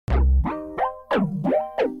Welcome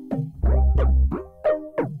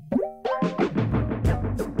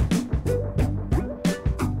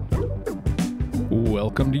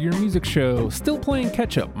to your music show, Still Playing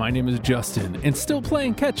Ketchup. My name is Justin, and still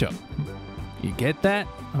playing Ketchup. You get that?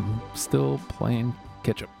 I'm still playing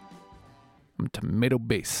Ketchup. I'm tomato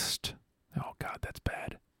based. Oh God, that's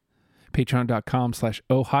bad.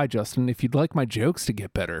 Patreon.com/Oh Hi Justin. If you'd like my jokes to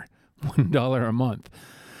get better, $1 a month.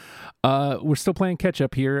 We're still playing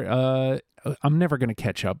Ketchup here. I'm never going to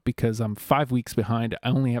catch up because I'm 5 weeks behind. I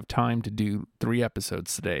only have time to do 3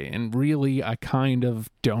 episodes today. And really, I kind of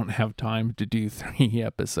don't have time to do 3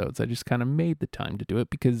 episodes. I just kind of made the time to do it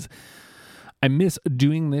because I miss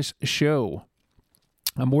doing this show.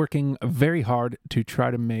 I'm working very hard to try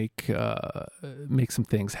to make some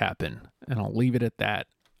things happen. And I'll leave it at that.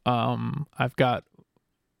 I've got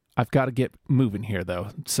to get moving here, though.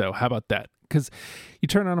 So how about that? Because you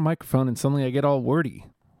turn on a microphone and suddenly I get all wordy.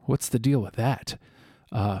 What's the deal with that?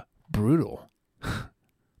 Brutal.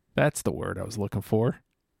 That's the word I was looking for.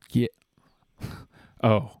 Yeah.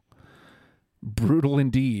 Oh, brutal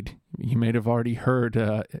indeed. You may have already heard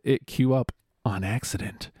it cue up on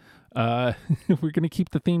accident. We're going to keep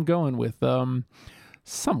the theme going with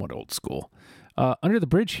somewhat old school. Under the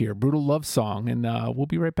Bridge here, brutal love song, and we'll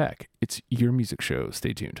be right back. It's your music show.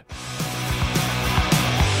 Stay tuned.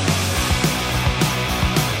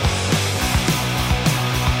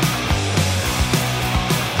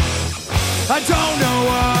 I don't know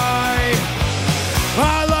why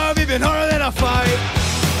I love even harder than I fight.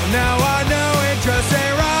 Now I know it just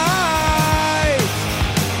ain't right.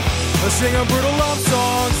 Let's sing a brutal love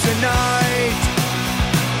songs tonight.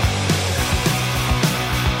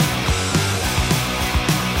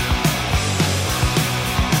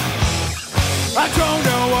 I don't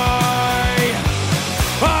know why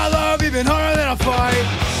I love even harder than I fight.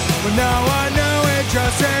 But now I know it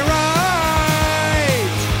just ain't right.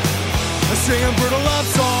 Singing brutal love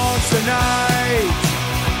songs tonight.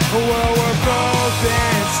 Well, we're both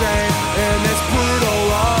insane in this brutal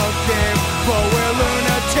love game, but we're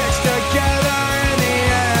lunatics together in the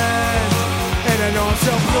end. And I know I'm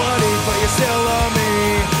so bloody, but you still love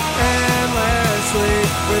me endlessly.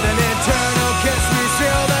 With an eternal kiss, we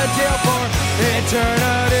seal the deal for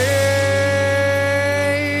eternity.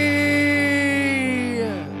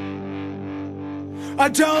 I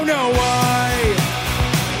don't know why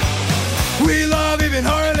we love even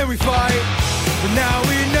harder than we fight, but now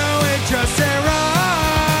we know it just ain't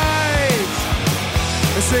right.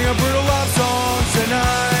 Let's sing a brutal love song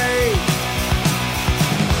tonight.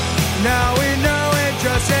 Now we know it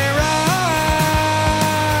just ain't right.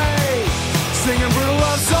 Singing brutal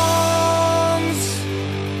love songs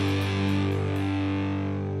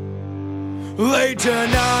late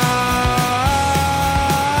tonight.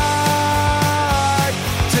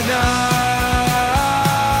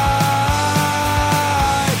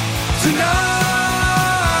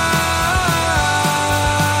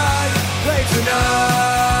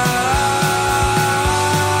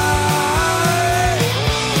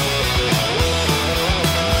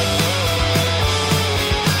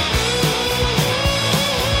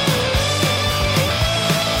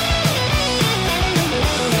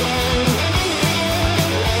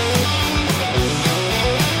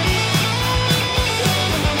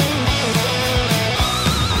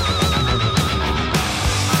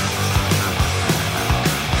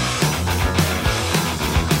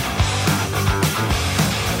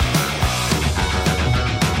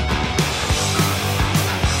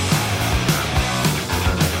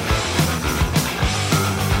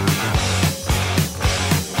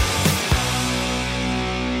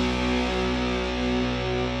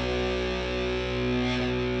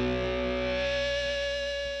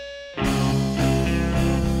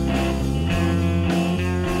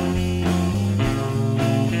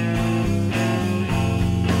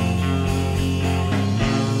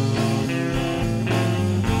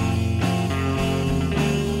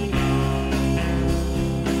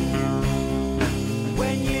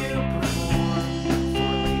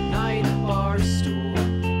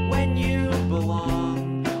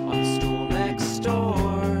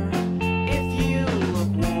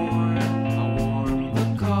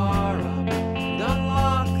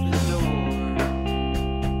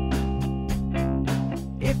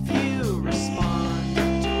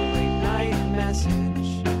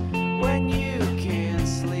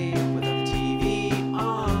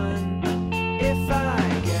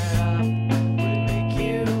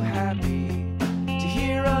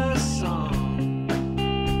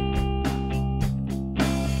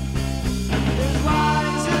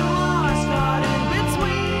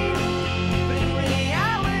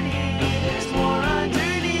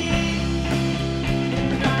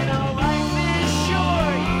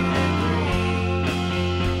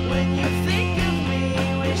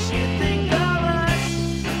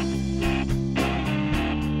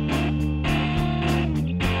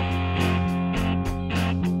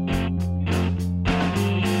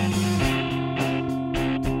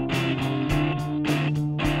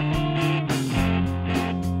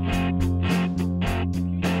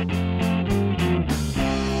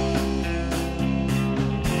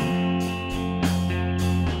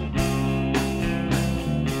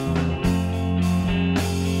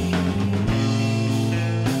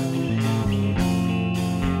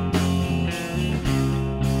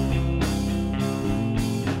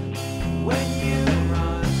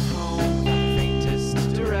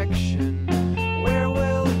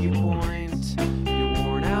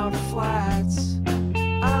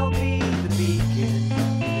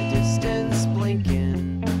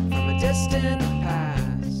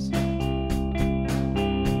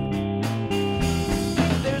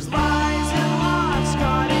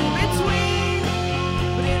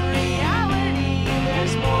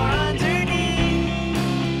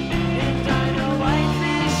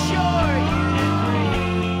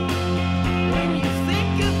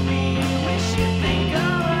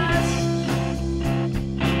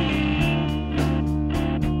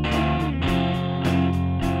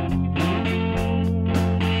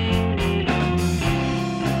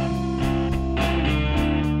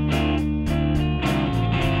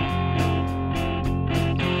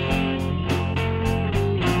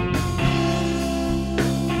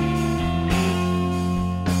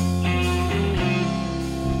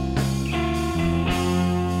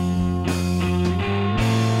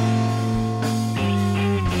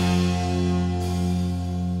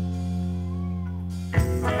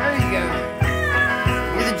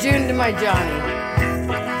 my Johnny.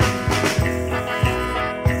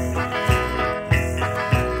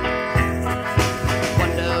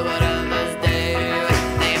 Wonder what others do with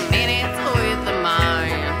their minutes with the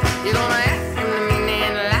mind. You're gonna ask him the meaning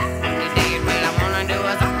of life when he did. Well, I wanna do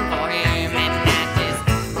something for him, and I just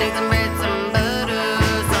need some bread, some butter,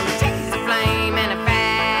 some cheese, a flame, and a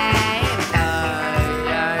fire.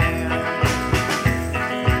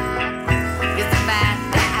 Cause if I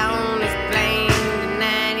die on this plane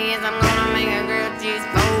tonight, yes, I'm gonna make a grilled cheese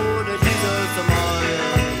for the Jesus some more.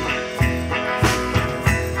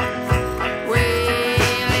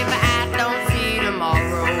 Well, if I don't see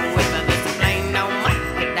tomorrow, if this plane don't make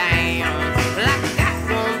it down, well, I got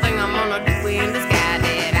one thing I'm gonna do in the sky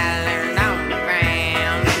that I learned on the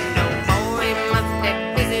ground. And oh boy, must get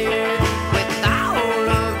busy with all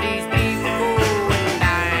of these people going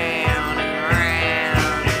down and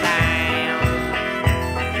round and down.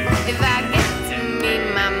 If I get to meet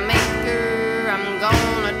my maker, I'm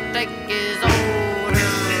gonna take his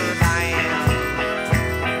order down.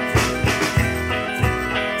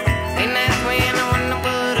 And that's when I wonder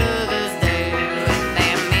what others do with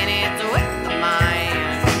their minutes with the mind.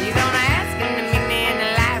 You're gonna ask him the meaning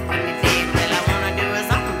of life when he did. Well, I wanna do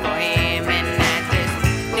something for him, and I just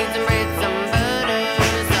need some bread, some butter,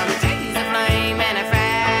 some cheese, a flame, and a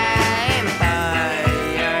frying pan.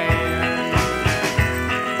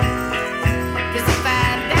 Cause if I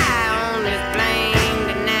die on this plane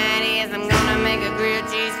tonight, yes, I'm gonna make a grilled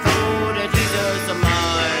cheese for the Jesus some more.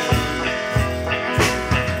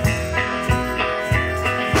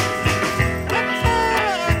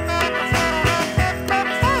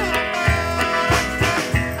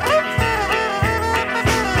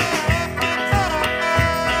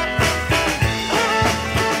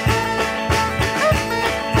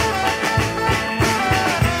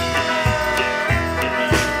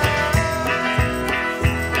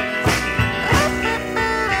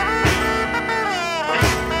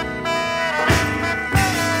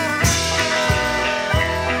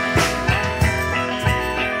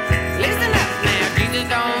 Listen up now, Jesus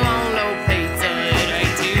don't want no pizza. It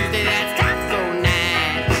ain't Tuesday, that's taco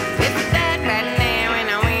night. It's a dead right now, and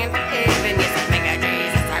I went to heaven. Yes, I think I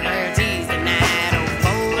Jesus, I grilled cheese tonight.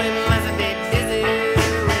 Oh, boy, must have been busy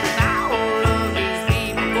with all of these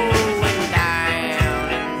people going down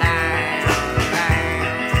and down and down.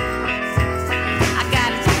 I got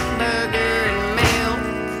a cheeseburger and milk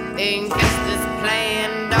in case this plan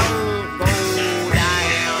don't go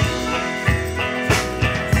down.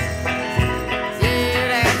 Yeah,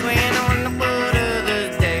 that's when I wonder what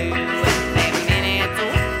others do with their minutes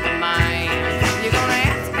with the mind. You're gonna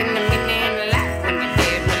ask him the meaning of life when you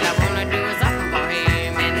did. Well, I wanna do something for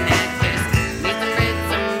him, and I just need some bread,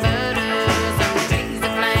 some butter, some cheese, a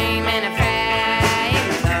flame, and a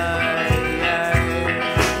frying pan.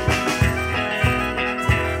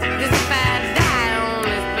 Cause if I die on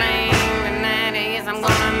this plane tonight, yes, I'm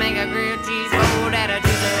gonna make a grilled cheese roll that a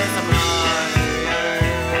Jesus some more.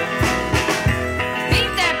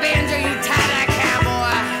 Beat that banjo, you tie-dye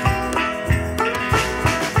cowboy.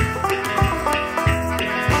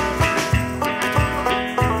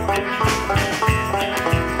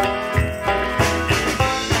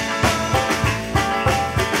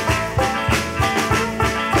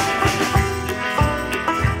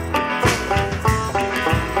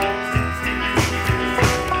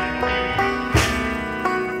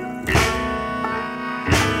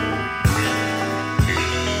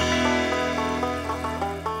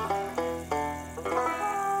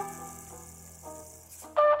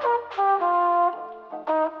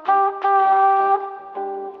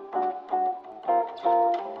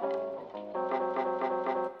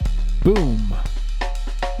 Boom.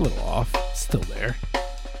 A little off. Still there.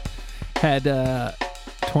 Had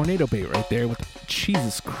tornado bait right there with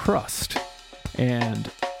Cheesus Crust. And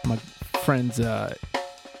my friend's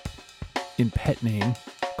in pet name,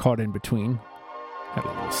 caught in between. Had a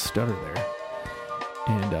little stutter there.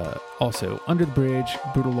 And also, Under the Bridge,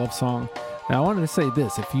 Brutal Love Song. Now, I wanted to say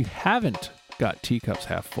this. If you haven't got Teacups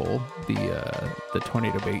Half Full, the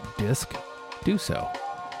Tornado Bait disc, do so.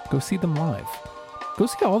 Go see them live. Go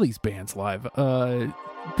see all these bands live.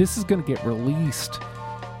 This is going to get released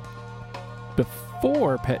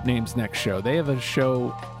before Pet Name's next show. They have a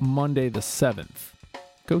show Monday the 7th.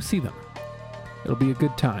 Go see them. It'll be a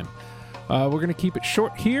good time. We're going to keep it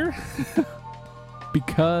short here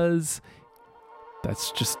because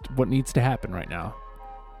that's just what needs to happen right now.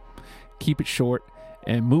 Keep it short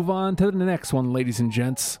and move on to the next one, ladies and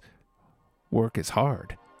gents. Work is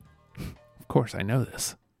hard. Of course, I know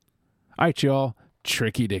this. All right, y'all.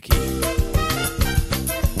 Tricky Dicky.